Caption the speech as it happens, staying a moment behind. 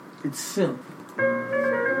It's simple.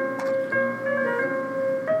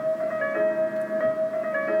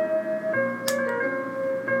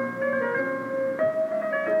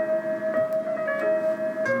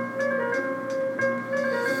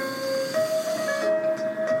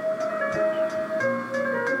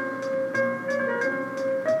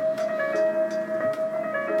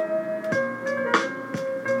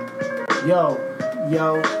 Yo.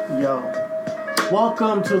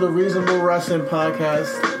 Welcome to the Reasonable Wrestling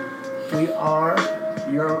Podcast. We are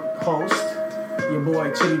your host, your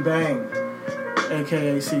boy Chidi Bang,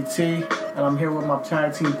 aka CT, and I'm here with my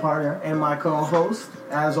tag team partner and my co-host,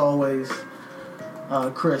 as always,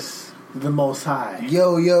 Chris, the Most High.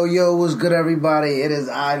 Yo, what's good, everybody? It is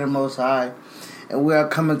I, the Most High, and we are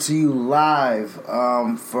coming to you live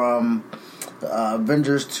from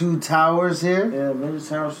Avengers 2 Towers here. Yeah, Avengers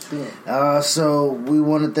Towers 2. So we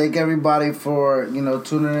want to thank everybody for,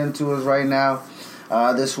 tuning in to us right now.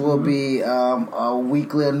 This will be a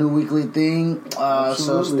new weekly thing.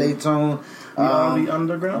 So stay tuned. We are the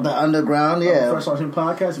Underground. The Underground, yeah. First Watching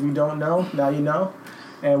Podcast. If you don't know, now you know.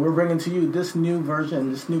 And we're bringing to you this new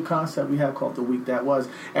version, this new concept we have called The Week That Was.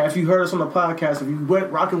 And if you heard us on the podcast, if you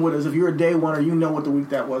went rocking with us, if you're a day one or you know what The Week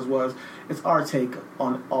That Was, it's our take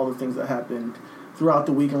on all the things that happened throughout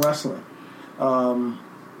the week in wrestling. So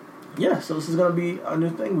this is going to be a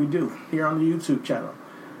new thing we do here on the YouTube channel.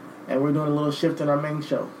 And we're doing a little shift in our main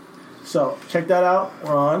show. So check that out.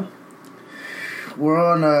 We're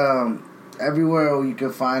on everywhere you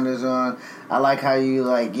can find us on. I like how you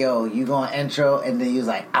you gonna intro and then you was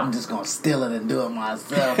like, I'm just gonna steal it and do it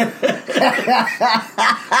myself. the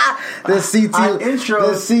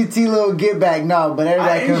CT little get back. No, but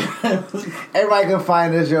everybody can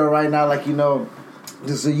find this show right now.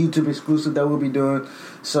 This is a YouTube exclusive that we'll be doing.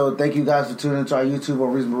 So thank you guys for tuning into our YouTube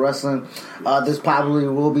on Reasonable Wrestling. This probably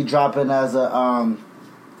will be dropping as a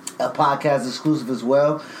podcast exclusive as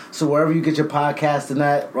well. So wherever you get your podcast in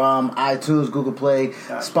that, iTunes, Google Play,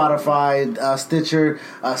 Spotify, Stitcher,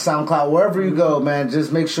 SoundCloud, wherever you go, man,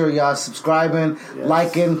 just make sure y'all subscribing,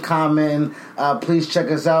 liking, commenting. Please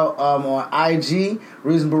check us out on IG,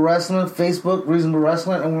 Reasonable Wrestling, Facebook, Reasonable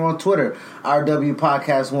Wrestling, and we're on Twitter, RW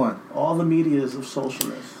Podcast 1. All the medias of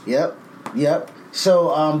socialness. Yep.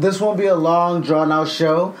 So this won't be a long, drawn-out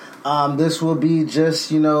show. This will be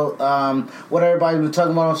just, what everybody's been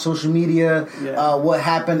talking about on social media, what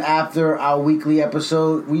happened after our weekly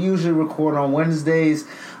episode. We usually record on Wednesdays,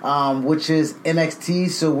 which is NXT,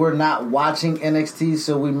 so we're not watching NXT,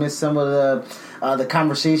 so we missed some of the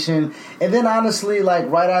conversation. And then honestly,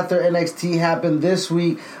 right after NXT happened this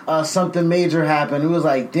week, something major happened. It was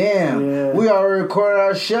like, damn, we already recorded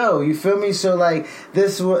our show. You feel me? So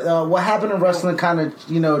this, what happened in wrestling kind of,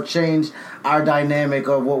 changed our dynamic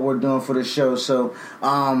of what we're doing for the show. So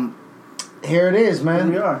here it is,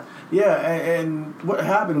 man. Here we are. Yeah, and what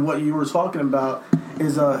happened, what you were talking about,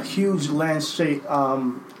 is a huge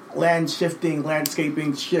landscaping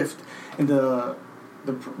shift in the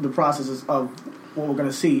processes of what we're going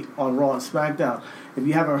to see on Raw and Smackdown. If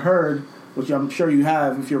you haven't heard, which I'm sure you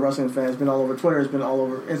have if you're a wrestling fan, it's been all over Twitter, it's been all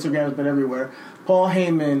over Instagram, it's been everywhere. Paul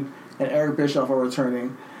Heyman and Eric Bischoff are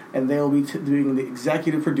returning, and they will be doing the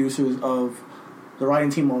executive producers of the writing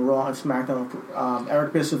team on Raw and SmackDown.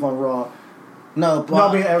 Eric Bischoff on Raw.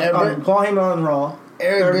 Paul Heyman on Raw.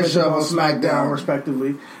 Eric Bischoff on SmackDown,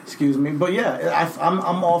 respectively. Excuse me, but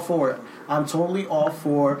I'm all for it. I'm totally all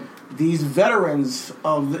for these veterans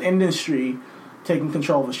of the industry taking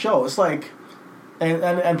control of the show. It's like,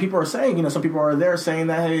 and people are saying, some people are there saying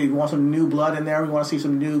that, hey, we want some new blood in there. We want to see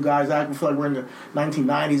some new guys act. We feel like we're in the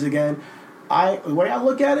 1990s again. The way I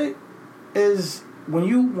look at it is, when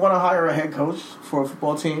you want to hire a head coach for a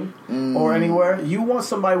football team or anywhere, you want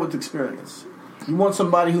somebody with experience. You want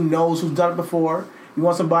somebody who knows, who's done it before. You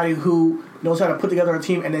want somebody who knows how to put together a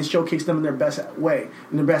team and then showcase them in their best way,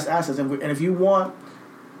 in their best assets. And if you want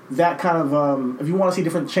that kind of, if you want to see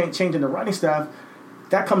different change in the writing staff,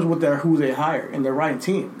 that comes with who they hire in their writing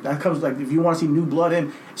team. That comes if you want to see new blood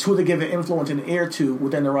in, it's who they give an influence and ear to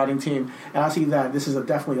within the writing team. And I see that this is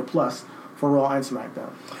definitely a plus for Raw and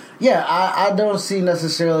SmackDown. Yeah, I don't see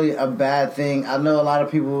necessarily a bad thing. I know a lot of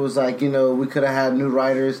people was like, we could have had new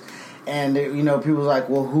writers. And, people was like,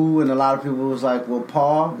 well, who? And a lot of people was like, well,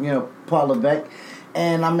 Paul Levesque.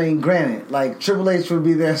 And, I mean, granted, Triple H will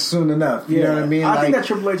be there soon enough. You know what I mean? I think that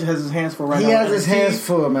Triple H has his hands full right now. He has his hands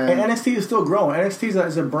full, man. And NXT is still growing. NXT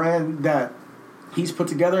is a brand that he's put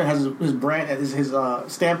together and has his brand, his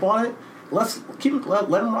stamp on it. let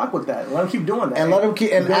him rock with that. Let him keep doing that. And let him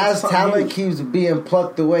keep. And as talent keeps being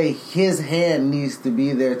plucked away, his hand needs to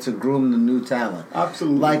be there to groom the new talent.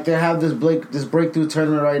 Absolutely. Like they have this breakthrough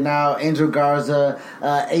tournament right now. Angel Garza,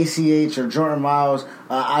 ACH or Jordan Miles,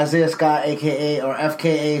 Isaiah Scott, aka or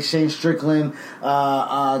FKA, Shane Strickland.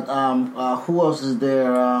 Who else is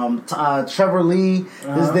there? Trevor Lee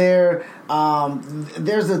is there.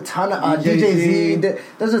 There's a ton of DJZ.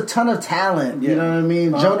 There's a ton of talent. You know what I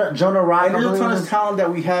mean? Jonah Rock. And there's a ton of talent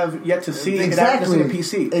that we have yet to see. Exactly. In the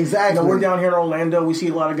PC. Exactly. You know, we're down here in Orlando. We see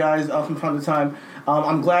a lot of guys from time to time.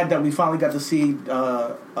 I'm glad that we finally got to see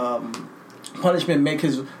Punishment make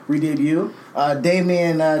his re-debut.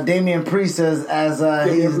 Damian Priest as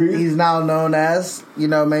he's now known as. You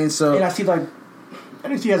know what I mean? So and I see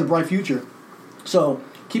NXT has a bright future. So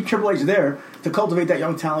keep Triple H there to cultivate that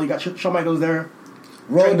young talent. You got Shawn Michaels there.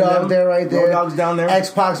 Road Dogg there, right there. Road Dogg's down there.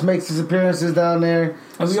 X-Pac makes his appearances down there.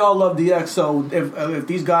 And we all love DX, so if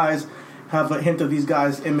these guys have a hint of these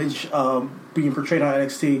guys' image being portrayed on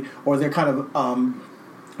NXT or their kind of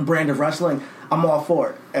brand of wrestling, I'm all for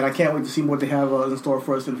it. And I can't wait to see what they have in store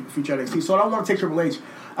for us in future NXT. So I don't want to take Triple H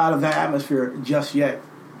out of that atmosphere just yet.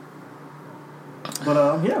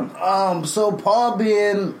 But, yeah. So Paul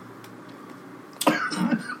being...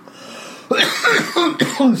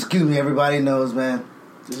 Excuse me, everybody knows, man.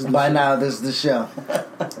 By now, this is the show.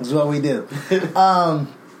 This is what we do. Paul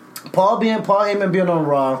Heyman being on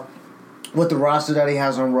Raw, with the roster that he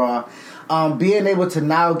has on Raw, being able to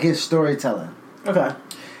now get storytelling. Okay.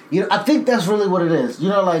 You know, I think that's really what it is. You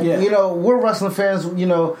know, you know, we're wrestling fans. You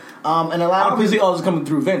know, and a lot obviously of people, all is coming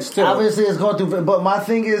through Vince too. Obviously, it's going through Vince. But my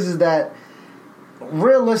thing is that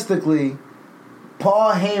realistically,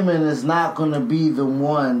 Paul Heyman is not going to be the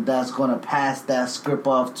one that's going to pass that script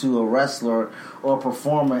off to a wrestler or a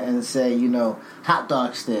performer and say, you know, hot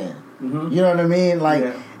dog stand. Mm-hmm. You know what I mean?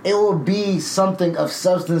 Like, it will be something of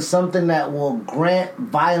substance, something that will grant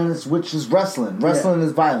violence, which is wrestling. Wrestling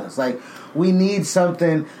is violence. Like, we need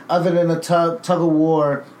something other than a tug of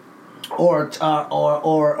war or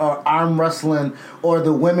arm wrestling, or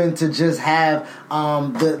the women to just have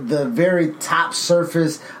the very top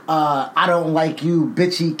surface I don't like you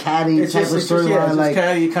bitchy catty type of storyline, like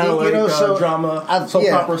catty kind of like so, drama,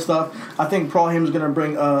 soap opera stuff. I think Paul Heyman's going to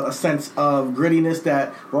bring a sense of grittiness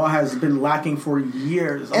that Raw has been lacking for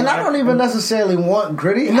years. And I don't even necessarily want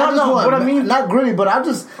gritty. What I mean, not gritty, but I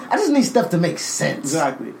just need stuff to make sense.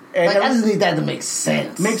 Exactly. And I just need that to make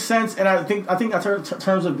sense. Makes sense, and I think in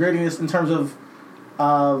terms of grittiness, in terms of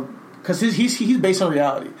because he's based on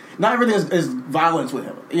reality. Not everything is violence with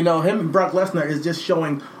him. You know, him and Brock Lesnar is just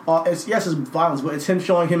showing. It's violence, but it's him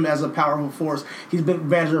showing him as a powerful force. He's been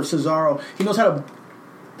manager of Cesaro. He knows how to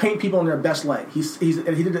paint people in their best light. He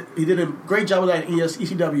did a great job with that in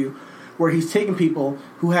ECW, where he's taking people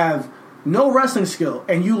who have no wrestling skill,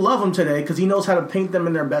 and you love him today because he knows how to paint them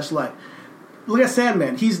in their best light. Look at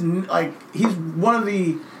Sandman. He's one of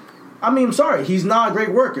the. I mean, I'm sorry, he's not a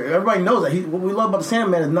great worker. Everybody knows that. What we love about the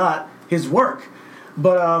Sandman is not his work,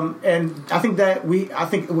 but and I think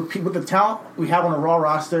with the talent we have on the Raw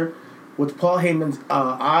roster, with Paul Heyman's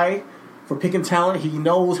eye for picking talent, he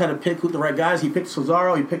knows how to pick the right guys. He picked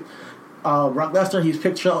Cesaro. He picked Brock Lesnar. He's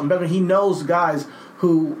picked Shelton Benjamin. He knows guys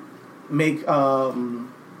who make who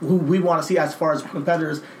we want to see as far as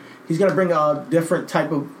competitors. He's going to bring a different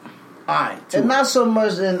type of eye to and it. not so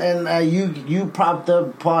much. And you propped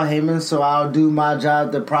up Paul Heyman, so I'll do my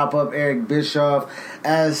job to prop up Eric Bischoff.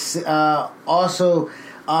 As also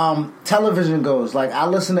television goes, like I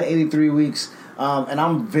listen to 83 Weeks. And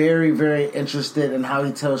I'm very, very interested in how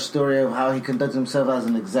he tells story of how he conducts himself as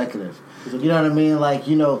an executive. You know what I mean? Like,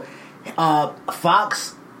 you know,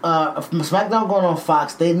 Fox, SmackDown going on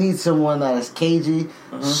Fox, they need someone that is cagey,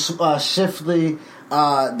 shifty,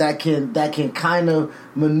 that can kind of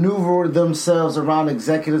maneuver themselves around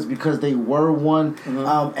executives because they were one.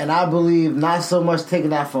 And I believe not so much taking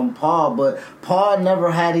that from Paul, but Paul never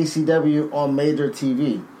had ECW on major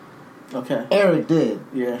TV. Okay. Eric did.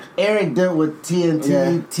 Yeah. Eric did with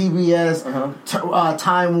TNT, TBS,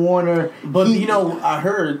 Time Warner. But I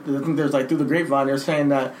heard, I think there's through the grapevine, they're saying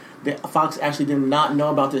that Fox actually did not know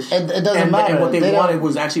about this shit. It doesn't matter. And what they wanted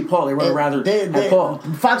was actually Paul. They would rather have Paul.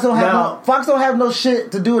 Fox don't have no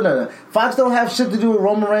shit to do with that. Fox don't have shit to do with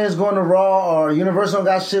Roman Reigns going to Raw, or Universal don't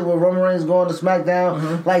got shit with Roman Reigns going to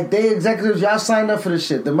SmackDown. Like, they executives, y'all signed up for this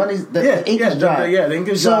shit. The money's the ink is dry. The ink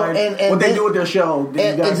is dry. And what they do with their show.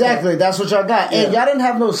 Exactly. That's what y'all got. And y'all didn't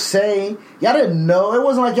have no say. Y'all didn't know. It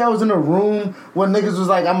wasn't like y'all was in a room when niggas was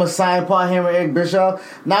like, I'm going to sign Paul Heyman, Eric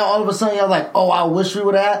Bischoff. Now all of a sudden y'all like, oh, I wish we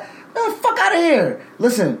would have. Man, fuck out of here.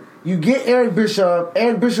 Listen, you get Eric Bischoff.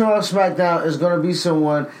 Eric Bischoff on SmackDown is going to be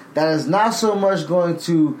someone that is not so much going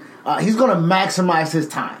to... he's going to maximize his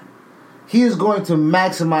time. He is going to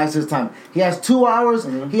maximize his time. He has 2 hours.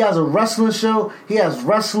 Mm-hmm. He has a wrestling show. He has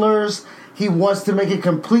wrestlers. He wants to make it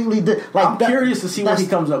completely... I'm curious to see what he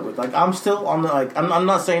comes up with. Like, I'm still on the... Like, I'm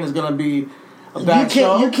not saying it's going to be... a bad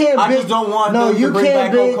show. You can't. I just don't want them to bring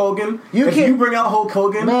back Hulk Hogan. If you bring out Hulk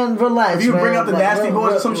Hogan, man, relax. If you bring out the Nasty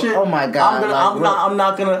Boys or some shit, oh my god, I'm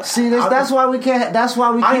not gonna. See this? That's why we can't. That's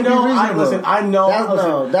why we can't. I know.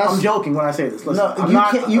 I'm joking when I say this. Listen, I'm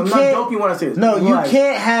not joking when I say this. No, you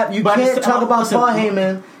can't You can't talk about Paul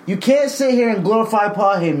Heyman. You can't sit here and glorify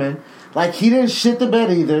Paul Heyman. Like, he didn't shit the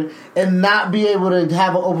bed either, and not be able to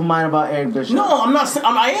have an open mind about Eric Bischoff. No, I'm not.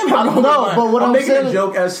 I am having an open mind. But what I'm making saying a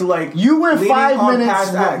joke as to, like, you went 5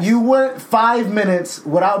 minutes. You went 5 minutes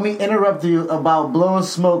without me interrupting you about blowing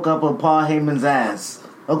smoke up of Paul Heyman's ass.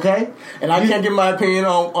 Okay, and I can't give my opinion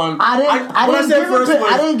on.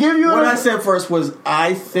 I didn't give you. What I said first was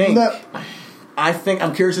I think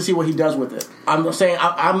I'm curious to see what he does with it. I'm saying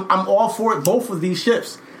I'm all for it. Both of these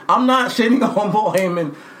ships. I'm not shitting on Paul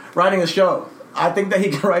Heyman writing a show. I think that he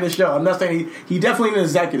can write a show. I'm not saying he definitely an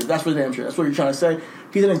executive. That's for damn sure. That's what you're trying to say.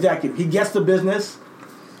 He's an executive. He gets the business.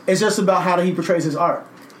 It's just about how he portrays his art,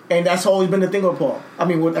 and that's always been the thing with Paul. I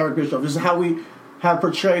mean, with Eric Bischoff, this is how we have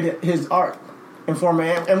portrayed his art in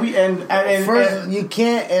format. And first, you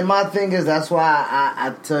can't. And my thing is that's why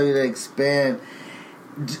I tell you to expand.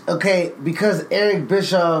 Okay, because Eric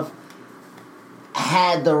Bischoff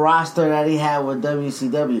had the roster that he had with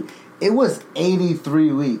WCW. It was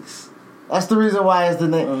 83 weeks. That's the reason why it's the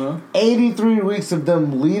name. Uh-huh. 83 weeks of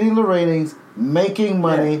them leading the ratings, making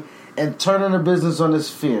money, and turning the business on its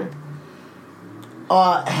fear.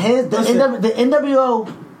 The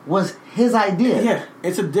NWO was his idea. Yeah,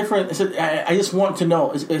 it's a different... I just want to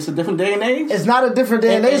know. It's a different day and age? It's not a different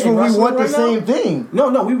day and age when we want the same thing.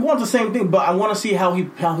 No, we want the same thing, but I want to see how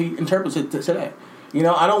he interprets it today. You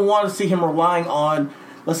know, I don't want to see him relying on...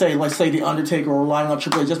 Let's say the Undertaker relying on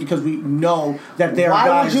Triple H just because we know that there are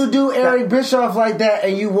guys... Why would you do Eric Bischoff like that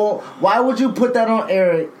and you won't... Why would you put that on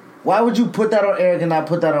Eric? Why would you put that on Eric and not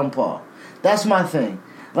put that on Paul? That's my thing.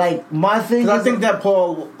 Like, my thing is... I think that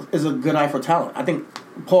Paul is a good eye for talent. I think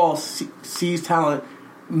Paul sees talent,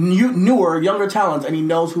 newer, younger talents, and he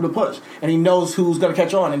knows who to push. And he knows who's going to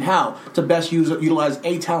catch on and how to best utilize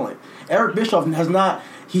a talent. Eric Bischoff has not...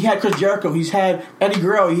 He had Chris Jericho. He's had Eddie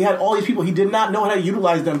Guerrero. He had all these people. He did not know how to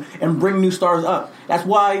utilize them and bring new stars up. That's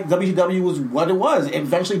why WCW was what it was. It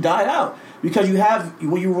eventually died out because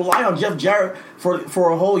when you rely on Jeff Jarrett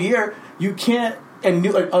for a whole year, you can't. And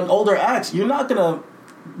on older acts, you're not gonna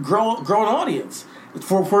grow an audience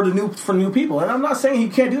for new people. And I'm not saying he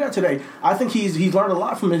can't do that today. I think he's learned a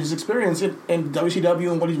lot from his experience in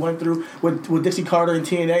WCW and what he's went through with Dixie Carter and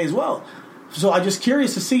TNA as well. So I'm just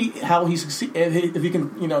curious to see how he succeeds, if he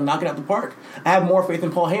can, knock it out the park. I have more faith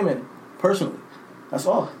in Paul Heyman, personally. That's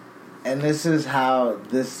all. And this is how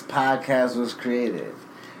this podcast was created.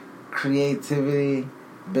 Creativity,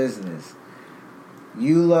 business.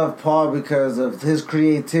 You love Paul because of his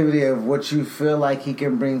creativity of what you feel like he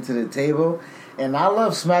can bring to the table. And I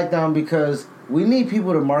love SmackDown because we need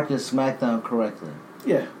people to market SmackDown correctly.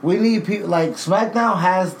 Yeah, we need people like SmackDown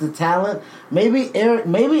has the talent. Maybe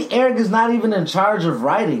Eric is not even in charge of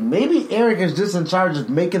writing. Maybe Eric is just in charge of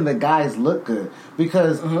making the guys look good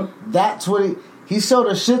because that's what he sold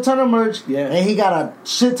a shit ton of merch and he got a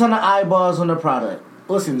shit ton of eyeballs on the product.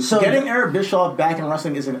 Listen, getting Eric Bischoff back in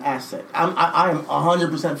wrestling is an asset. I am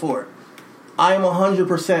 100% for it. I am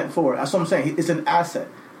 100% for it. That's what I'm saying. It's an asset.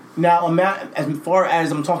 Now, as far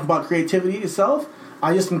as I'm talking about creativity itself,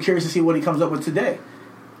 I just am curious to see what he comes up with today.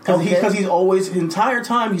 Because he's always, his entire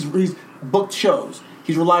time, he's booked shows.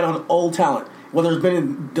 He's relied on old talent. Whether it's been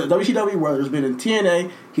in WCW, whether it's been in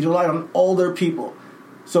TNA, he's relied on older people.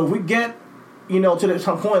 So if we get, to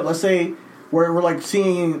the point, let's say, where we're like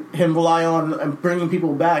seeing him rely on and bringing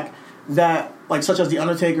people back that, like, such as The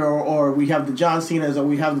Undertaker, or we have the John Cenas, or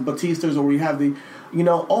we have the Batistas, or we have the,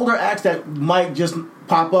 older acts that might just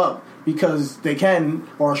pop up because they can,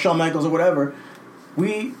 or Shawn Michaels or whatever,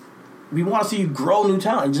 we want to see you grow new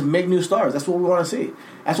talent, just make new stars. That's what we want to see.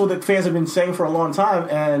 That's what the fans have been saying for a long time,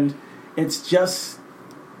 and it's just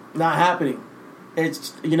not happening.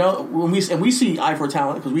 It's when we see eye for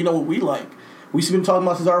talent because we know what we like. We've been talking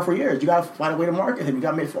about Cesaro for years. You got to find a way to market him. You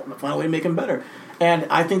got to find a way to make him better. And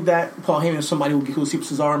I think that Paul Heyman is somebody who sees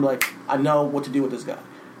Cesaro and be like, I know what to do with this guy.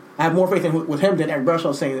 I have more faith with him than Eric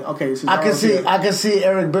Bischoff saying, okay, this is I can see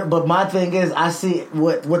Eric, but my thing is, I see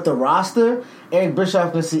with the roster, Eric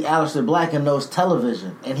Bischoff can see Aleister Black and knows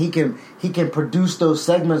television, and he can produce those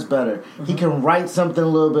segments better. Mm-hmm. He can write something a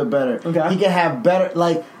little bit better. Okay. He can have better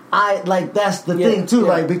that's the thing too,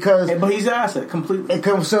 because but he's an asset completely. It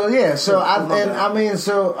comes to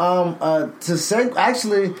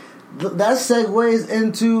that segues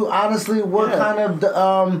into honestly what kind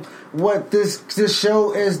of what this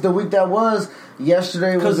show is. The week that was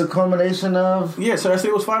yesterday was a culmination of so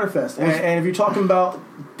yesterday was Fyfest, and if you're talking about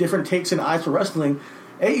different takes and eyes for wrestling,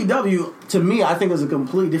 AEW to me I think is a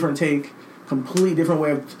completely different take, completely different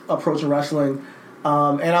way of approaching wrestling,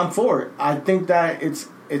 and I'm for it. I think that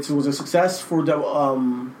it was a success for Double or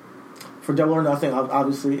Nothing,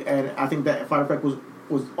 obviously, and I think that Fyfest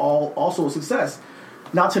was also a success.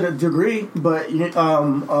 Not to the degree, but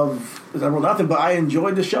of Double or Nothing. But I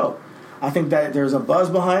enjoyed the show. I think that there's a buzz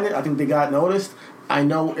behind it. I think they got noticed. I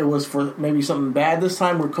know it was for maybe something bad this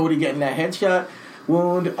time, with Cody getting that headshot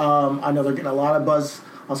wound. I know they're getting a lot of buzz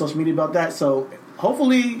on social media about that. So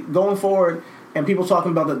hopefully, going forward, and people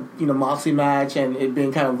talking about the Moxley match and it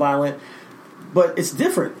being kind of violent, but it's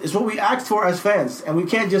different. It's what we asked for as fans, and we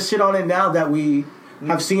can't just shit on it now that we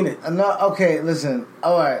have seen it. No, okay, listen.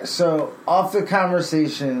 All right, so off the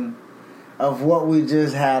conversation of what we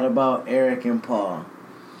just had about Eric and Paul,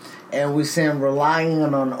 and we saying relying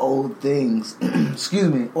on old things, excuse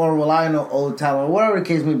me, or relying on old talent, whatever the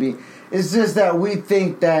case may be, it's just that we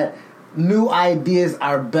think that new ideas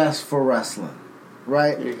are best for wrestling,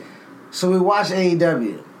 right? Yeah. So we watch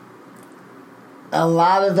AEW. A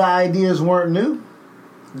lot of the ideas weren't new,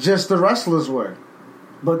 just the wrestlers were.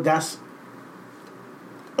 But that's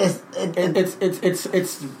it's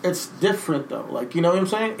different though. Like, you know what I'm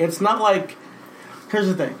saying? It's not like, here's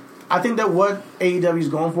the thing. I think that what AEW is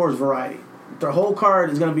going for is variety. Their whole card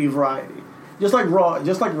is going to be variety, just like Raw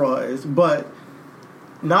is. But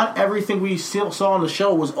not everything we saw on the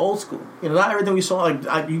show was old school. Not everything we saw.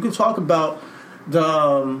 Like you can talk about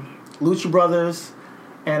the Lucha Brothers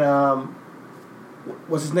and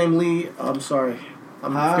what's his name? Lee. I'm sorry,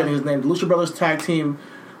 I'm forgetting his name. The Lucha Brothers tag team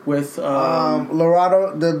with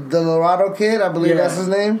Laredo, the Laredo Kid, I believe that's his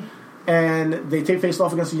name. And they faced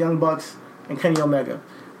off against the Young Bucks and Kenny Omega.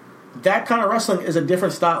 That kind of wrestling is a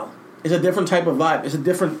different style. It's a different type of vibe. It's a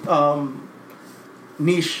different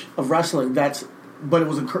niche of wrestling. But it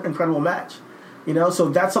was an incredible match. So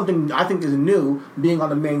that's something I think is new, being on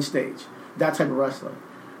the main stage. That type of wrestling.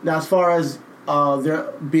 Now, as far as there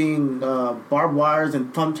being barbed wires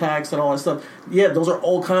and thumbtacks and all that stuff, those are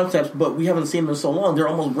old concepts, but we haven't seen them in so long. They're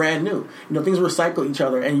almost brand new. Things recycle each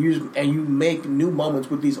other, and you make new moments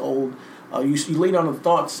with these old. You lay down the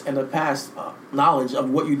thoughts and the past knowledge of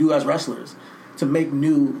what you do as wrestlers to make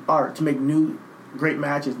new art, to make new great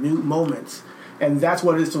matches, new moments, and that's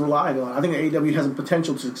what it is to rely on. I think AEW has the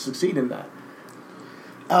potential to succeed in that.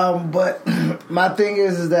 But my thing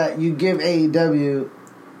is that you give AEW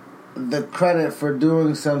the credit for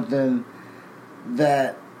doing something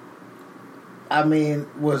that,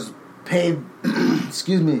 was paid.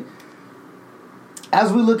 Excuse me.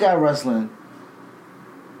 As we look at wrestling,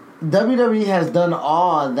 WWE has done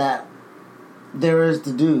all that there is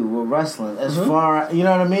to do with wrestling. As far, you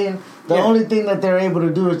know what I mean? The only thing that they're able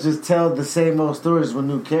to do is just tell the same old stories with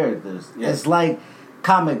new characters. Yeah. It's like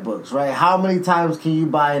comic books, right? How many times can you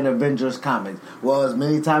buy an Avengers comic? Well, as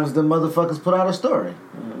many times as the motherfuckers put out a story.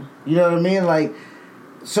 Mm-hmm. You know what I mean? Like,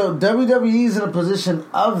 so WWE's in a position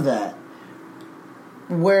of that,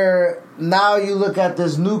 where now you look at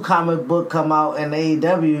this new comic book come out in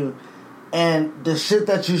AEW, and the shit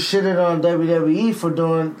that you shitted on WWE for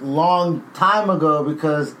doing long time ago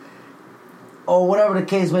because, or whatever the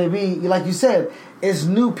case may be, like you said, it's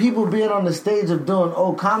new people being on the stage of doing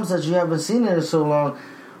old concepts you haven't seen in so long.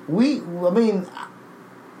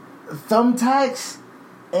 Thumbtacks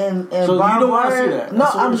and so barbed you don't wire. want to see that. No,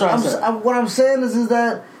 what I'm saying is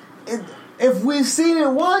that if we've seen it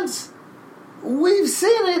once, we've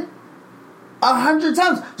seen it 100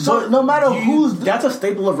 times. So but no matter who's... That's a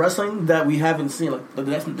staple of wrestling that we haven't seen. Like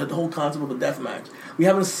the whole concept of the death match. We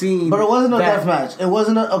haven't seen... But it wasn't a death match. It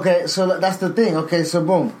wasn't a... Okay, so that's the thing. Okay, so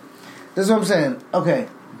boom. This is what I'm saying. Okay.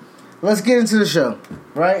 Let's get into the show.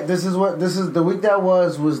 Right? This is the week that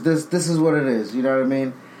was this. This is what it is. You know what I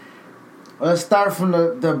mean? Let's start from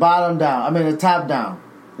the bottom down. The top down.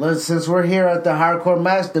 Since we're here at the hardcore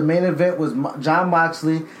match, the main event was Jon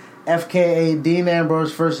Moxley, FKA Dean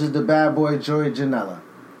Ambrose versus the bad boy Joey Janela.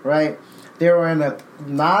 Right? They were in a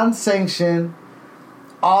non-sanctioned,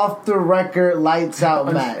 off-the-record,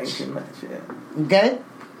 lights-out match. Okay?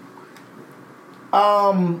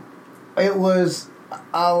 It was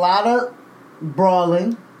a lot of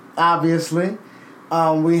brawling, obviously.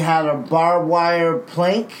 We had a barbed wire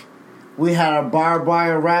plank. We had a barbed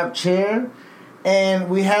wire wrap chair. And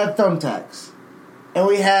we had thumbtacks. And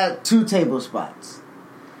we had 2 table spots.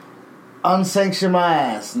 Unsanctioned my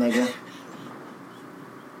ass, nigga.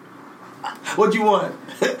 What'd you want?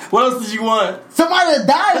 What else did you want? Somebody to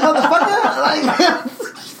die, motherfucker.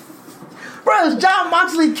 Bro, it's Jon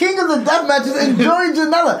Moxley, king of the death matches, and Joey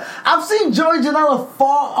Janela. I've seen Joey Janela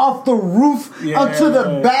fall off the roof onto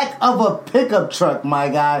the back of a pickup truck, my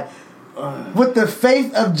guy, with the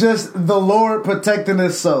faith of just the Lord protecting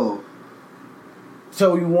his soul.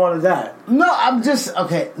 So you wanted that? No, I'm just,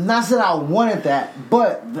 okay, not that I wanted that,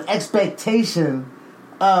 but the expectation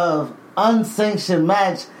of unsanctioned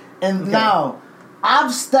match, and now,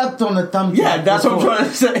 I've stepped on the thumbtack. Yeah, that's before. What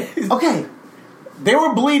I'm trying to say. Okay. They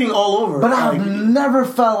were bleeding all over. But I've never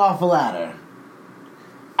fell off a ladder.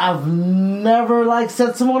 I've never,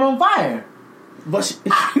 set someone on fire. But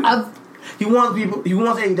he wants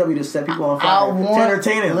AEW to set people on fire to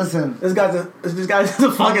entertain him. Listen, this guy's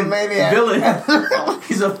a fucking villain.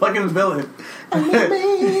 He's a fucking villain.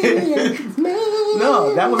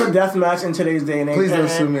 No, that was a death match in today's day and age. Please don't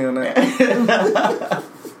sue me on that.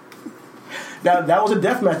 That was a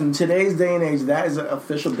death match in today's day and age. That is an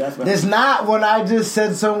official death match. It's not when I just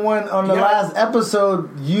said someone on the last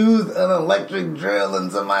episode used an electric drill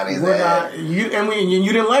in somebody's head. You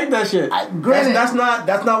didn't like that shit. Granted, that's not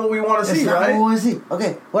what we want to see, right? That's not what we want to see.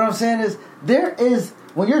 Okay, what I'm saying is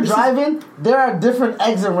when you're driving, there are different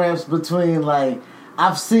exit ramps between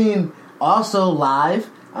I've seen also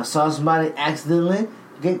live. I saw somebody accidentally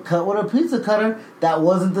get cut with a pizza cutter that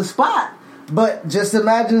wasn't the spot. But just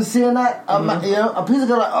imagine seeing that, a pizza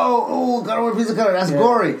cutter, got over a pizza cutter. That's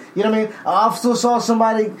gory. You know what I mean? I also saw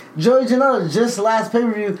somebody, Joey Janela, just last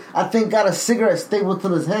pay-per-view, I think got a cigarette stapled to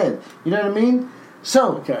his head. You know what I mean?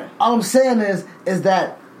 So, all I'm saying is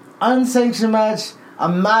that unsanctioned match,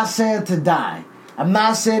 I'm not saying to die. I'm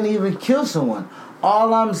not saying to even kill someone.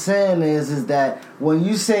 All I'm saying is that when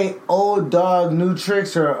you say old dog, new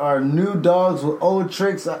tricks, or new dogs with old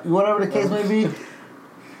tricks, whatever the case may be,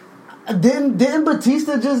 Didn't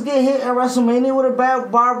Batista just get hit at WrestleMania with a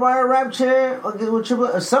barbed wire wrap chair with Triple?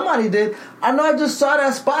 Or somebody did. I know. I just saw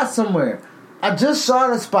that spot somewhere. I just saw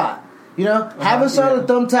the spot. Haven't saw the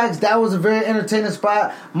thumbtacks. That was a very entertaining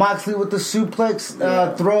spot. Moxley with the suplex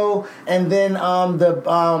throw, and then the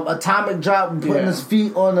atomic drop, putting his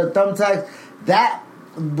feet on the thumbtacks. That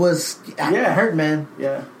was hurt, man.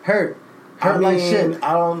 Yeah, hurt like shit.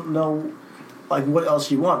 I don't know. What else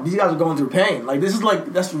you want? These guys are going through pain.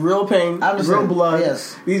 That's real pain, real blood.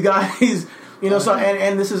 Yes. These guys, so,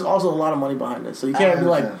 and this is also a lot of money behind this. So you can't be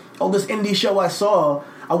this indie show I saw,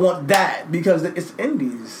 I want that, because it's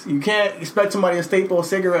indies. You can't expect somebody to staple a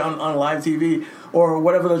cigarette on live TV or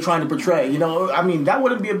whatever they're trying to portray. That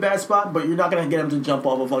wouldn't be a bad spot, but you're not going to get them to jump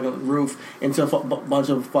off a fucking roof into a bunch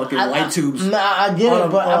of fucking light tubes. I get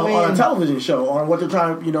it, but on a television show, on what they're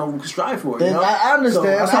trying to strive for. I understand. So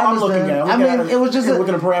that's how I'm looking at it. It was just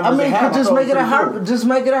just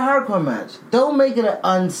make it a hardcore match. Don't make it an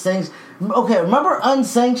unsanctioned. Okay, remember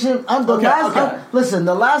unsanctioned? Listen,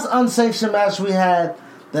 the last unsanctioned match we had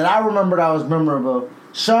that I remember that was memorable,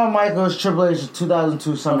 Shawn Michaels, Triple H,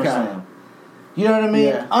 2002 SummerSlam. You know what I mean?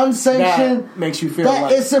 Yeah. Unsanctioned. That makes you feel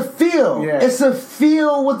it's a feel. Yeah. It's a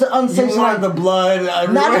feel with the unsanctioned. You want the blood.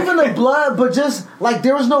 Not even the blood, but just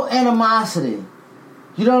there was no animosity.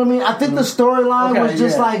 You know what I mean? I think the storyline was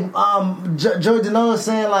just Joey Janela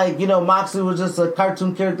saying Moxley was just a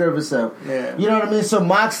cartoon character of himself. Yeah. You know what I mean? So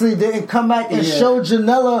Moxley didn't come back and show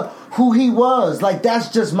Janela who he was. That's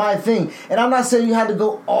just my thing. And I'm not saying you had to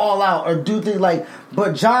go all out or do things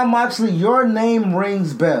but Jon Moxley, your name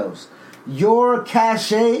rings bells. Your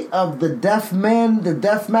cachet of the Death Man, the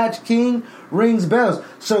Deathmatch King, rings bells.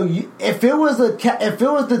 So if it was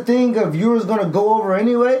the thing of you was gonna go over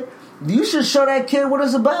anyway, you should show that kid what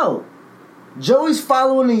it's about. Joey's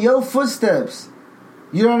following in your footsteps.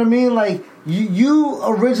 You know what I mean? You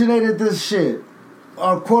originated this shit,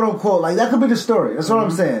 or quote unquote. That could be the story. That's what I'm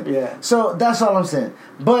saying. Yeah. So that's all I'm saying.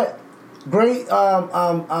 But great,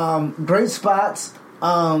 great spots.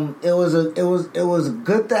 It was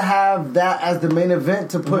good to have that as the main event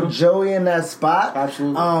to put Joey in that spot.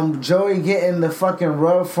 Absolutely. Joey getting the fucking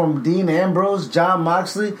rub from Dean Ambrose, Jon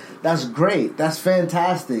Moxley. That's great. That's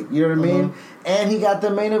fantastic. You know what I mean? And he got the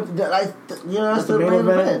main event. That's the main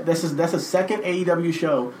event. That's a second AEW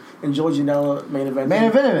show in Joey Janela main event. Main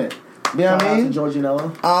event. You know what I mean? George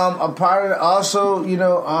Janela. A part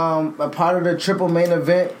of a part of the triple main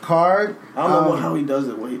event card. I don't know how he does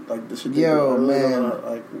it. What he this shit. Yo,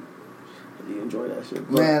 man, you enjoy that shit.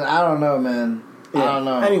 Man, I don't know, man. I don't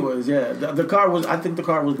know. Anyways, the card was. I think the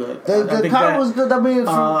card was good. The card was good. I mean,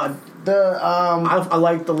 I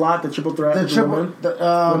liked a lot the triple threat. Are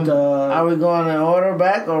we going in order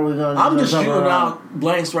back, or are we going? I'm just shooting out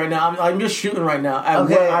blanks right now. I'm just shooting right now.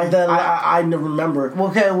 I never remember.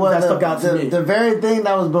 Okay, well, that stuck out to me. The very thing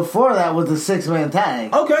that was before that was the 6-man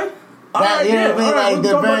tag. Okay. You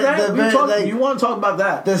want to talk about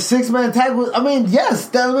that? The 6-man tag was. I mean, yes.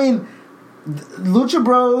 Lucha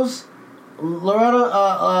Bros. Laredo,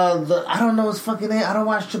 I don't know his fucking name. I don't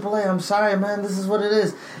watch AAA. I'm sorry, man. This is what it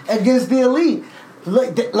is. Against the Elite.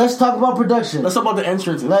 Let's talk about production. Let's talk about the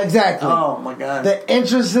entrances. Exactly. Oh, my God. The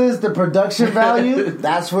entrances, the production value,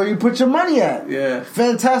 that's where you put your money at. Yeah.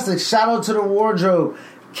 Fantastic. Shout out to the wardrobe.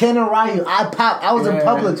 Ken and Riho. I was in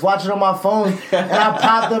Publix watching on my phone, and I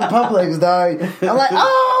popped in Publix, dog. I'm like,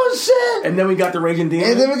 oh shit! And then we got the Raging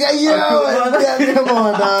Demon. And then we got come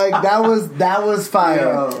on, dog. That was fire.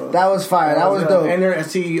 Yo, that was fire. That was dope. And they're at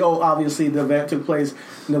CEO. Obviously, the event took place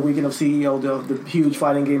in the weekend of CEO, the huge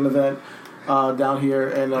fighting game event down here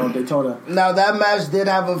in Daytona. Now that match did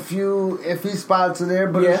have a few iffy spots in there,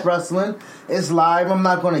 but it's wrestling. It's live. I'm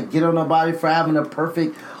not going to get on nobody for having a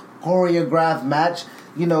perfect choreographed match.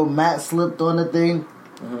 You know, Matt slipped on the thing.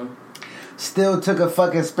 Mm-hmm. Still took a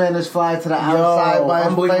fucking Spanish fly to the outside by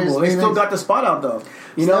his players. They still got the spot out though.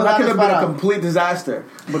 You know, that could have been a complete disaster.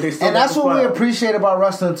 But they still and that's what we appreciate about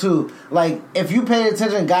wrestling too. Like, if you paid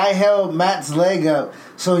attention, guy held Matt's leg up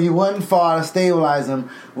so he wouldn't fall to stabilize him.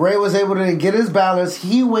 Ray was able to get his balance.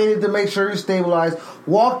 He waited to make sure he stabilized,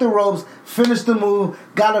 walked the ropes, finished the move,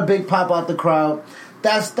 got a big pop out the crowd.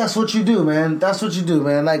 That's what you do, man. That's what you do,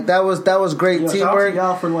 man. Like, that was great teamwork. Shout out to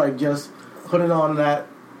y'all for like just putting on that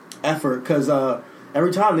effort, because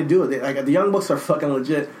every time they do it, the Young Bucks are fucking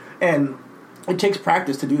legit, and it takes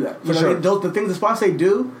practice to do that. The spots they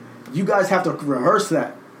do, you guys have to rehearse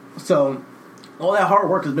that. So all that hard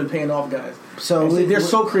work has been paying off, guys. So they're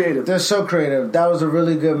so creative. They're so creative. That was a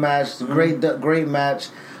really good match. Mm-hmm. Great match.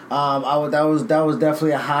 That was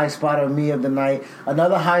definitely a high spot of me of the night.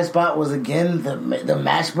 Another high spot was again the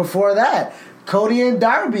match before that. Cody and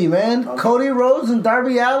Darby, man. Okay. Cody Rhodes and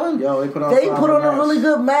Darby Allin. Yo, they put on a really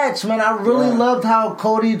good match, man. I really loved how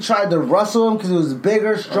Cody tried to wrestle him because he was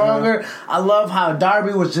bigger, stronger. I love how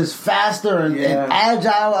Darby was just faster and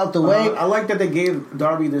agile out the way. I like that they gave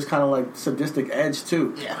Darby this kind of like sadistic edge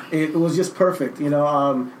too. Yeah, it was just perfect, you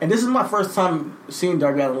know. And this is my first time seeing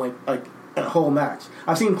Darby Allin like a whole match.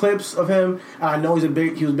 I've seen clips of him, and I know he was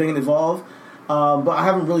big and involved. But I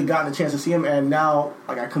haven't really gotten a chance to see him, and now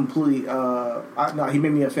I completely he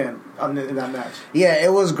made me a fan in that match. Yeah,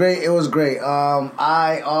 it was great.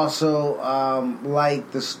 I also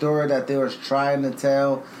like the story that they were trying to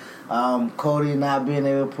tell. Cody not being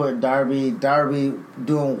able to put Darby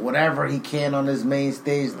doing whatever he can on his main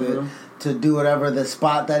stage to do whatever. The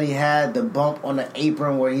spot that he had, the bump on the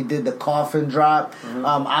apron where he did the coffin drop.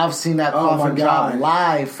 I've seen that coffin drop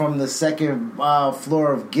live from the second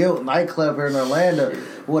floor of Guilt nightclub here in Orlando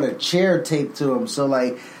with a chair taped to him. So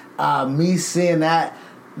me seeing that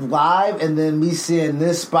live and then me seeing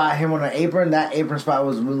this spot him on the apron, that apron spot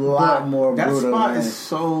was a lot more brutal. That spot is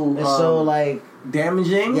so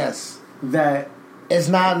damaging. Yes. That it's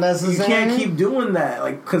not necessary. You can't keep doing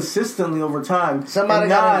that consistently over time. Somebody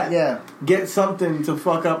gotta get something to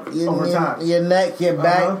fuck up over time. Your neck, your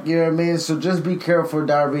back. You know what I mean. So just be careful,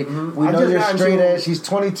 Darby. Mm-hmm. We know you're straight edge. He's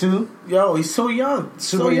 22. Yo, he's so young.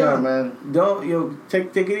 Super young, man. Don't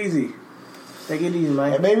take it easy. Take it easy,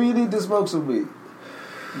 man. And maybe you need to smoke some weed.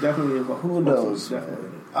 Definitely. Who knows?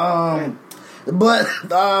 Definitely. But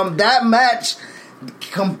that match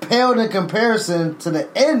compelled in comparison to the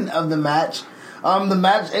end of the match. The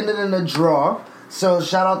match ended in a draw, so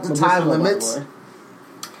shout out to Time Limits.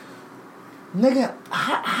 Nigga,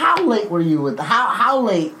 how late were you with how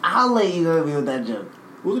late you gonna be with that joke?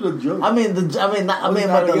 What's the joke? I mean,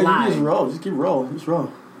 about the line. Just roll. Just keep rolling. Just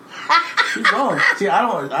roll. Keep rolling. See,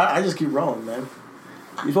 I just keep rolling, man.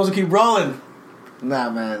 You're supposed to keep rolling. Nah,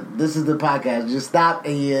 man. This is the podcast. Just stop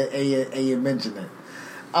and you mention it.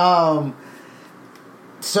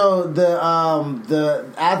 So the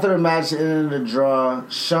after the match ended in a draw,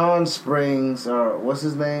 Sean Springs, or what's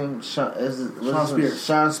his name? Sean Spears.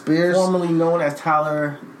 Sean Spears, formerly known as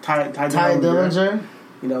Ty Dillinger.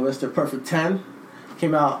 You know, Mr. Perfect 10,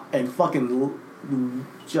 came out and fucking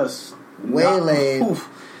just waylaid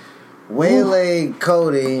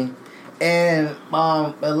Cody, and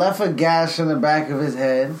it left a gash in the back of his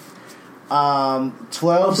head.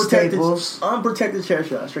 12 staples, unprotected chair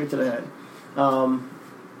shot straight to the head.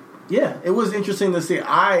 Yeah, it was interesting to see.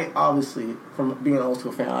 I, obviously, from being an old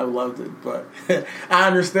school fan, I loved it. But I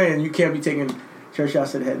understand you can't be taking Chair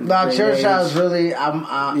shots at head. No, chair shots really. I'm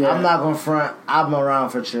not gonna front. I'm around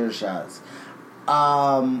for chair shots.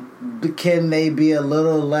 Can they be a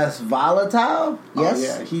little less volatile? Yes.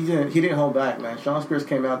 Yeah, he didn't hold back, man. Shawn Spears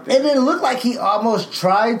came out there. It didn't look like he almost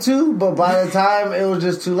tried to, but by the time it was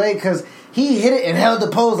just too late because he hit it and held the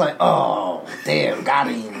pose like, oh damn, got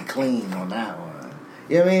him clean on that one.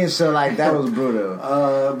 You know what I mean? So like that was brutal.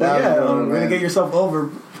 Way to get yourself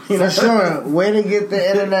over. For sure. Way to get the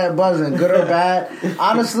internet buzzing, good or bad.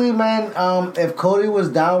 Honestly, man, if Cody was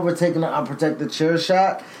down for taking an unprotected chair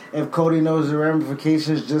shot, if Cody knows the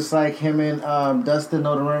ramifications, just like him and Dustin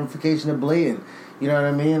know the ramification of bleeding. You know what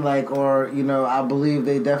I mean? Like, or, I believe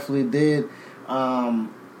they definitely did. I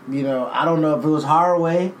don't know if it was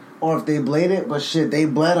Haraway or if they bladed, but shit, they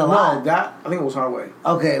bled a lot. No, I think it was Haraway.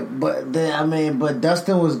 Okay, but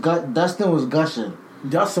Dustin was gushing.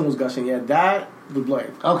 Dustin was gushing, yeah. That was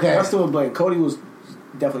blade. Okay. Dustin was blade. Cody was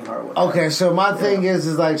definitely Haraway. Okay, so my thing is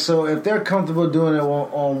like, so if they're comfortable doing it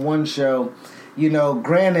on one show,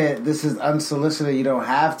 granted, this is unsolicited, you don't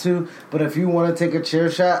have to, but if you want to take a chair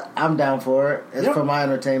shot, I'm down for it. It's for my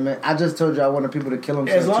entertainment. I just told you I wanted people to kill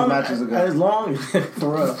themselves 2 matches ago. As long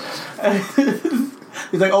for real.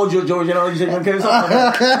 He's like, oh, George, you said you're going to kill yourself?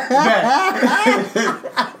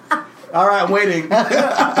 All right, I'm waiting.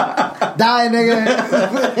 Die, nigga.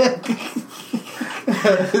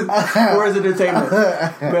 Where's entertainment?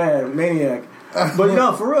 Man, maniac. But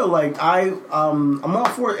no, for real, like I'm all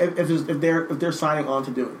for it if they're signing on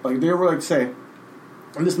to do it. Like they were like, say,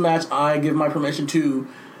 in this match, I give my permission to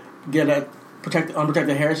get a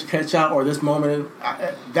unprotected headshot, or this moment.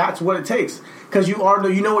 That's what it takes, because you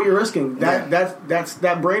know what you're risking. That's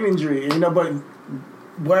that brain injury, But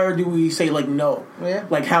where do we say like no? Yeah.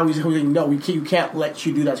 Like how we say no? You can't let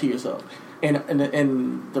you do that to yourself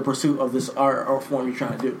in the pursuit of this art or form you're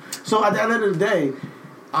trying to do. So at the end of the day,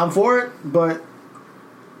 I'm for it, but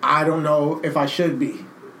I don't know if I should be.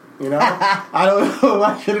 I don't know if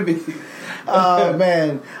I should be.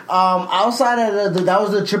 Man. Outside of that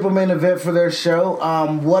was the triple main event for their show.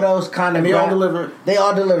 What else kind of? They all delivered. They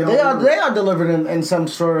all delivered in some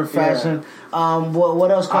sort of fashion. Yeah. What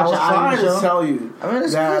else caught your eye? I was trying to tell you.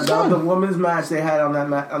 That the women's match they had on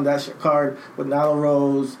that card with Nyla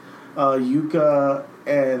Rose, Yuka,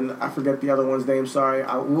 and I forget the other one's name. Sorry,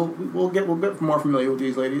 we'll get more familiar with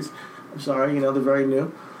these ladies. I'm sorry, they're very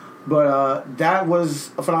new, but that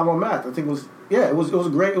was a phenomenal match. I think it was a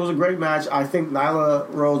great match. I think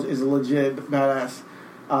Nyla Rose is a legit badass,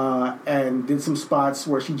 and did some spots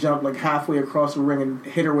where she jumped like halfway across the ring and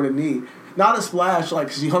hit her with a knee. Not a splash, like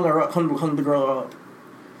she hung the girl up,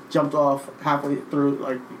 jumped off halfway through,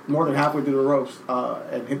 like more than halfway through the ropes,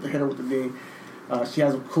 and hit her with the knee. She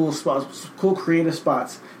has cool spots, cool creative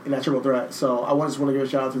spots in that triple threat. So I just want to give a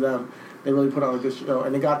shout out to them. They really put on a good show,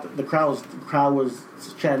 and they got the crowd was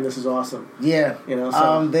chanting, "This is awesome." Yeah,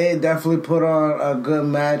 So. They definitely put on a good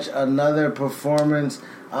match. Another performance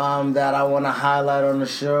that I want to highlight on the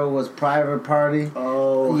show was Private Party.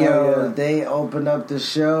 Oh, yeah. They opened up the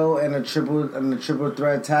show in a triple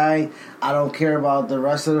threat tag. I don't care about the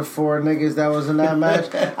rest of the 4 niggas that was in that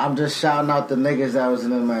match. I'm just shouting out the niggas that was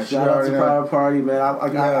in the match. Shout out to Private Party, man.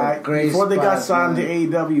 I before they got signed to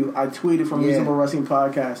AEW, I tweeted from Reasonable Wrestling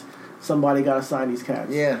Podcast. Somebody got to sign these cats.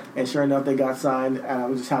 Yeah. And sure enough, they got signed, and I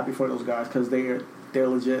was just happy for those guys because they're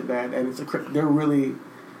legit, man. And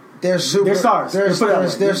they're stars. They're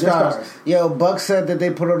stars. Yo, Buck said that they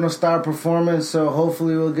put on a star performance, so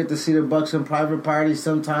hopefully we'll get to see the Bucks in Private Party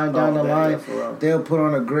sometime down the line. They'll put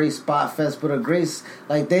on a great spot fest, but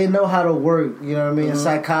they know how to work. You know what I mean? Mm-hmm.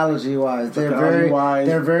 Psychology wise,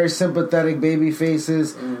 they're very sympathetic baby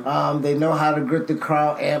faces. Mm-hmm. They know how to grit the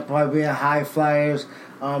crowd, amp by being high flyers.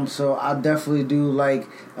 So I definitely do like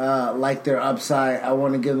their upside. I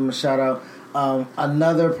want to give them a shout out.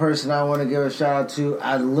 Another person I want to give a shout out to,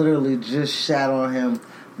 I literally just shat on him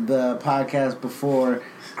the podcast before,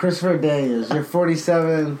 Christopher Daniels. You're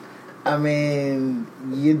 47. I mean,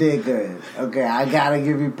 you did good. Okay, I gotta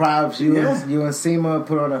give you props. You and Sema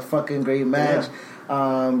put on a fucking great match.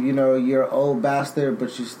 Yeah. You're an old bastard,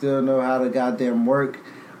 but you still know how to goddamn work.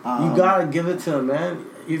 You gotta give it to him, man.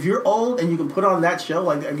 If you're old and you can put on that show,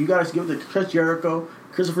 like you gotta give it to Chris Jericho,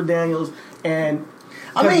 Christopher Daniels, and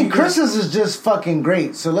Chris's is just fucking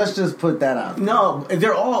great. So let's just put that out. No,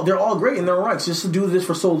 they're all great in their rights. Just to do this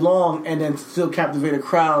for so long and then still captivate a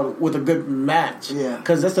crowd with a good match. Yeah,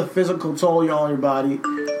 because that's a physical toll on your body,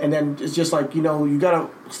 and then it's just like you gotta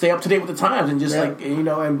stay up to date with the times and just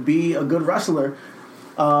and be a good wrestler.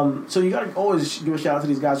 So you gotta always give a shout out to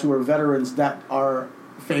these guys who are veterans that are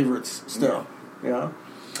favorites still.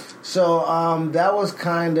 So that was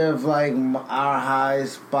kind of like our high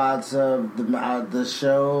spots of the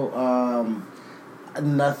show.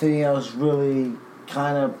 Nothing else really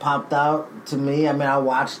kind of popped out to me. I mean, I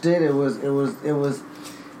watched it. It was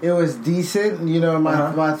decent. You know,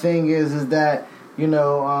 my thing is that, you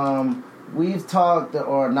know, we've talked,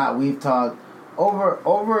 or not we've talked,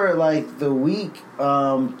 over like the week,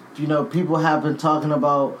 you know, people have been talking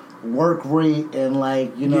about work rate and,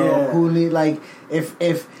 like, you know, who need, like, if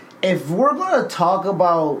we're going to talk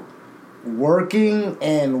about working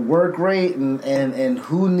and work rate and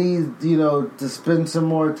who needs, you know, to spend some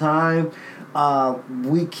more time,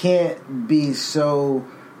 we can't be so.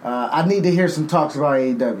 I need to hear some talks about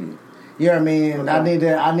AEW. You know what I mean?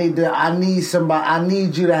 Okay. I need somebody. I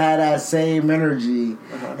need you to have that same energy.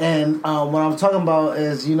 And what I'm talking about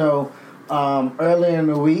is, you know, earlier in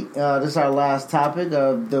the week, this is our last topic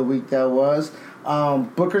of the week that was,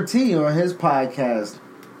 Booker T on his podcast,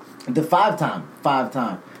 the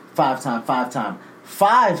five-time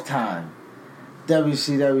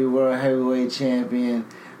WCW World Heavyweight Champion.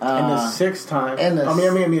 And the sixth time. I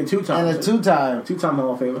mean, two-time. And a two-time. Two-time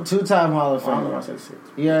Hall of Famer. Two-time Hall of Famer. I don't know why I said six.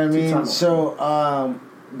 You know what I mean? So,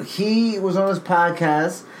 he was on his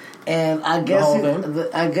podcast, and I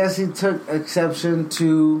guess he took exception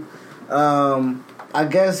to,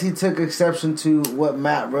 what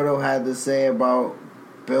Matt Riddle had to say about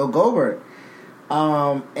Bill Goldberg.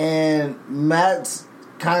 And Matt's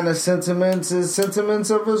kind of sentiments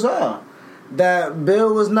of us all. That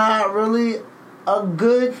Bill was not really a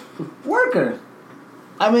good worker.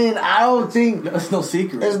 I mean, I don't think it's no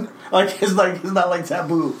secret. It's not like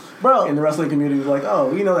taboo, bro. In the wrestling community, like,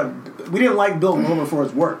 oh, you know that we didn't like Bill Goldberg for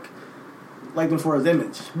his work, liked him for his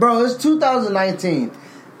image, bro. It's 2019.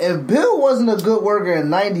 If Bill wasn't a good worker in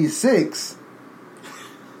 '96,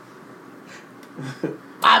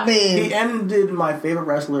 I mean, he ended my favorite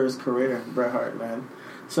wrestler's career, Bret Hart, man.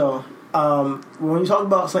 So when you talk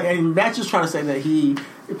about something, and Matt's just trying to say that he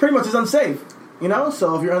pretty much is unsafe. You know,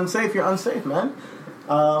 so if you're unsafe, man.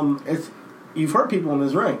 You've hurt people in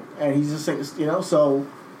this ring, and he's just saying, you know. So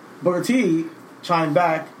Booker T chimed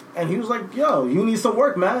back, and he was like, "Yo, you need some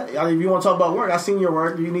work, man. If you want to talk about work, I seen your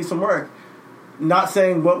work. You need some work." Not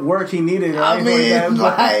saying what work he needed. Or anything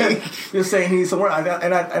like that, like, just saying he needs some work.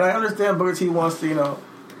 And I understand Booker T wants to, you know,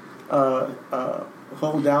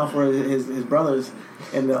 hold down for his brothers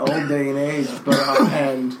in the old day and age, but.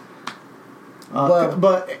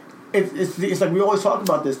 It's like we always talk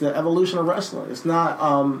about this, the evolution of wrestling. It's not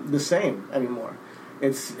the same anymore.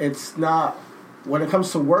 It's not, when it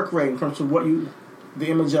comes to work rate, when it comes to the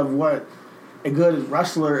image of what a good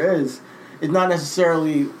wrestler is, it's not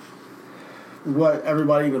necessarily what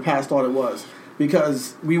everybody in the past thought it was.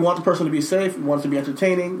 Because we want the person to be safe, we want it to be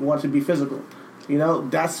entertaining, we want it to be physical. You know,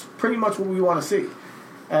 that's pretty much what we want to see.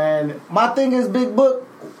 And my thing is, Big Book,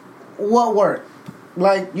 what work?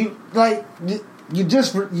 You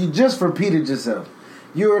just repeated yourself.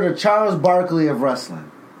 You were the Charles Barkley of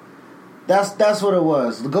wrestling. That's what it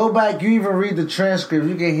was. Go back. You even read the transcript.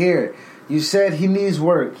 You can hear it. You said he needs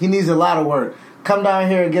work. He needs a lot of work. Come down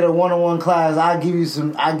here and get a one-on-one class. I'll give you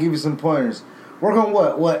some pointers. Work on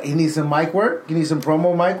what? What? He needs some mic work. He needs some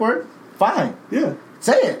promo mic work. Fine. Yeah.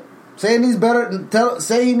 Say it. Say it needs better.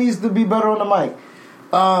 Say he needs to be better on the mic.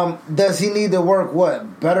 Does he need to work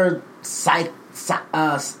what? Better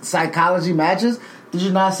psychology matches? Did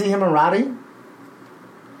you not see him in Roddy?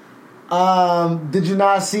 Did you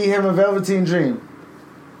not see him in Velveteen Dream?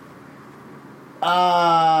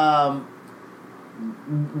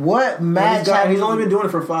 What match? He's only been doing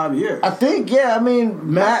it for 5 years. I think, yeah. I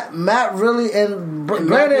mean, Matt really, and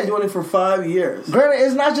Matt been doing it for 5 years. Granted,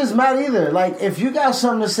 it's not just Matt either. Like, if you got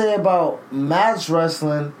something to say about Matt's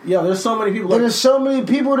wrestling, yeah, there's so many people. There's so many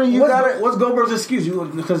people that you got. What's Goldberg's excuse?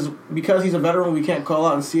 Because he's a veteran, we can't call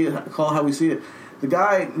out and see it. Call how we see it. The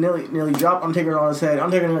guy nearly dropped Undertaker on his head.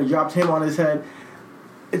 Undertaker nearly dropped him on his head.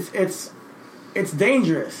 It's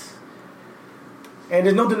dangerous. And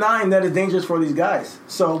there's no denying that it's dangerous for these guys.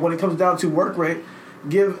 So when it comes down to work rate,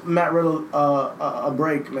 give Matt Riddle a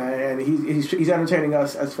break, man. And he's entertaining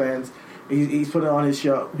us as fans. He's putting on his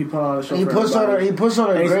show. He put on a show. He puts on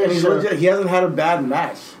a great show. Legit, he hasn't had a bad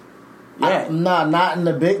match. Yeah, not in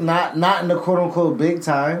the quote unquote big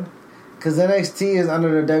time. Because NXT is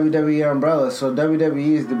under the WWE umbrella, so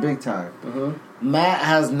WWE is the big time. Mm-hmm. Matt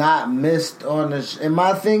has not missed on the and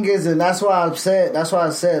my thing is, and that's why I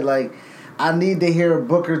said, like, I need to hear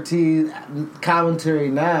Booker T commentary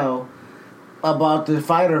now about the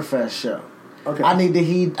Fyter Fest show. Okay. I need to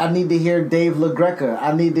hear Dave LaGreca.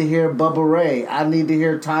 I need to hear Bubba Ray. I need to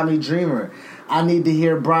hear Tommy Dreamer. I need to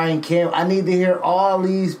hear Brian Campbell. I need to hear all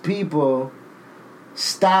these people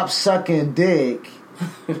stop sucking dick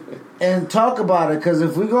and talk about it. Because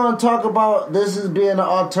if we're going to talk about this as being an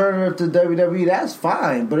alternative to WWE, that's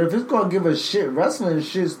fine. But if it's going to give us shit wrestling and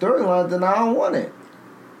shit storyline, then I don't want it.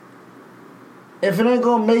 If it ain't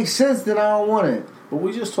going to make sense, then I don't want it. But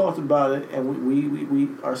we just talked about it, and we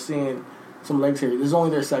are seeing some legs here. This is only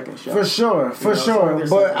their second show. For sure.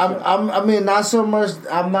 But I mean, not so much.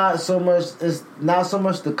 It's not so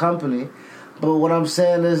much the company, but what I'm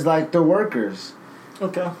saying is like the workers.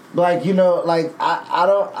 Okay. Like, you know, like I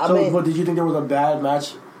don't. I mean, but did you think there was a bad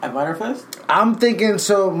match at Fyfest? I'm thinking.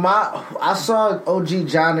 I saw OG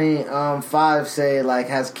Johnny 5 say like,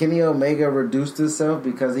 has Kenny Omega reduced himself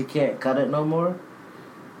because he can't cut it no more?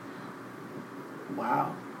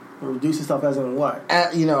 Wow. Reduce yourself as in what?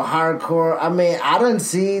 You know, hardcore. I mean, I didn't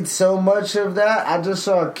see so much of that. I just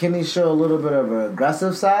saw Kenny show a little bit of an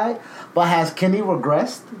aggressive side. But has Kenny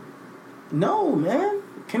regressed? No, man.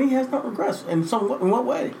 Kenny has not regressed. In what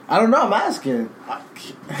way? I don't know. I'm asking.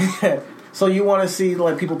 So you want to see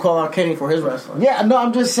like people call out Kenny for his wrestling? Yeah, no,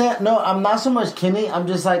 I'm just saying. No, I'm not so much Kenny. I'm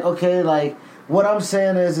just like, okay, like what I'm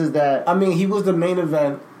saying is that I mean, he was the main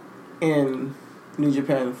event in New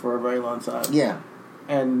Japan for a very long time. Yeah.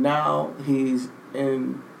 And now he's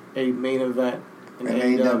in a main event in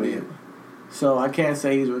AEW. So I can't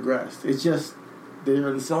say he's regressed. It's just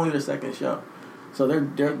it's only their second show. So they're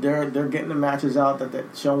getting the matches out that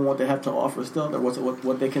showing what they have to offer still.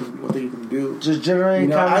 What they can do. Just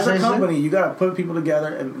generating conversation. As a company, you got to put people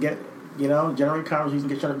together and get generate conversation,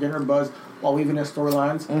 generate buzz while weaving in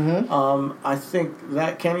storylines. Mm-hmm. I think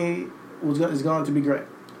that Kenny is going to be great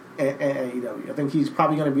at AEW. I think he's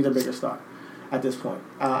probably going to be the bigger star at this point.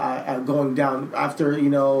 Going down after,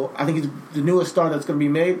 I think he's the newest star that's going to be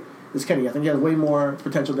made is Kenny. I think he has way more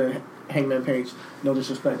potential than Hangman Page. No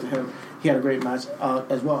disrespect to him. He had a great match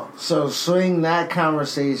as well. So swing that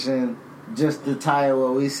conversation just to tie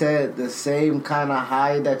what we said. The same kind of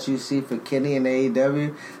high that you see for Kenny in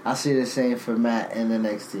AEW, I see the same for Matt in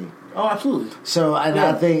NXT. Oh, absolutely. So,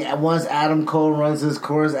 I think once Adam Cole runs his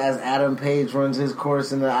course, as Adam Page runs his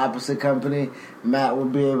course in the opposite company, Matt will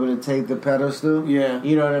be able to take the pedestal. Yeah.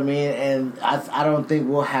 You know what I mean? And I don't think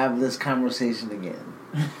we'll have this conversation again.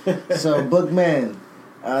 So, Bookman,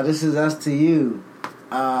 this is us to you.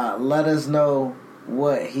 Let us know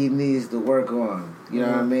what he needs to work on. You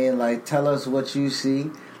know what I mean? Like, tell us what you see.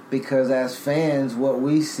 Because as fans, what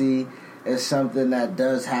we see is something that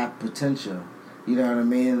does have potential. You know what I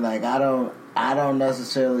mean? Like, I don't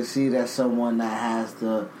necessarily see that someone that has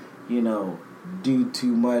to, do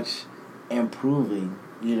too much improving.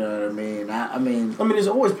 You know what I mean? I mean, there's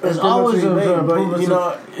always an improvement,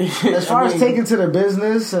 but as far as taking to the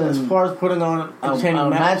business and as far as putting on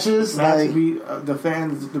matches, like the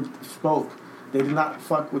fans spoke. They did not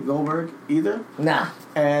fuck with Goldberg either. Nah,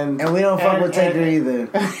 and we don't fuck with Taker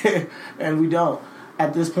either, and we don't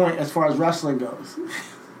at this point as far as wrestling goes.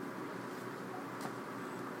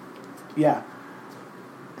 Yeah.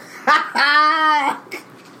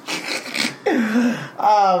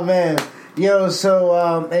 Oh man, yo.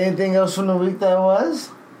 So, anything else from the week that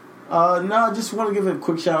was? No, I just want to give a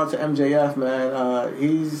quick shout out to MJF, man.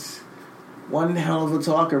 He's one hell of a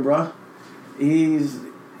talker, bro. His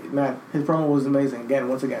promo was amazing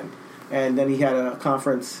once again. And then he had a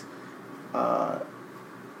conference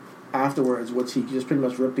afterwards, which he just pretty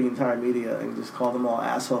much ripped the entire media and just called them all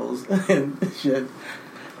assholes and shit.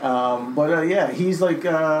 Yeah, he's like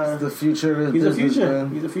the future. He's a future. Man.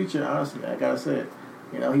 He's a future. Honestly, I gotta say it.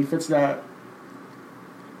 He fits that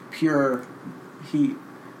pure heat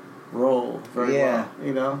role very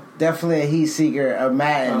well. Definitely a heat seeker. A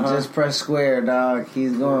Madden, just press square, dog.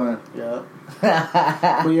 He's going. Yeah.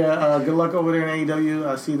 But good luck over there in AEW.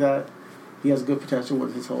 I see that he has good potential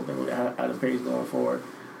with his whole thing with Adam Page going forward.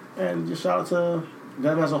 And just shout out to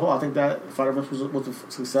them as a whole. I think that Fyfest was a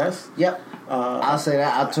success. Yep. I'll say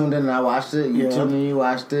that. I tuned in and I watched it. You tuned in, you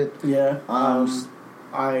watched it. Yeah.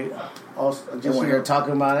 I also just we're here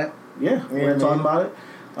talking about it. Yeah, we're here talking about it.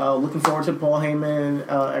 Looking forward to Paul Heyman and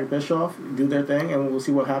Eric Bischoff do their thing, and we'll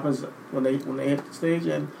see what happens when they hit the stage.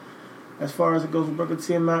 And as far as it goes with Booker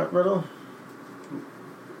T and Matt Riddle,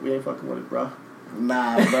 we ain't fucking with it, bro.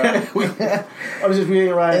 Nah, bro. I was just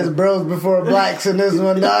reading right. It's bros before blacks in this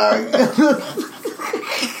one, dog.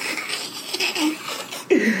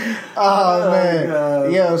 Oh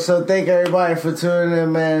man, yo! So thank everybody for tuning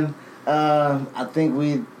in, man. I think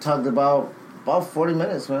we talked about 40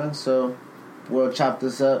 minutes, man. So we'll chop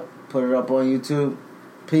this up, put it up on YouTube.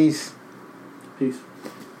 Peace.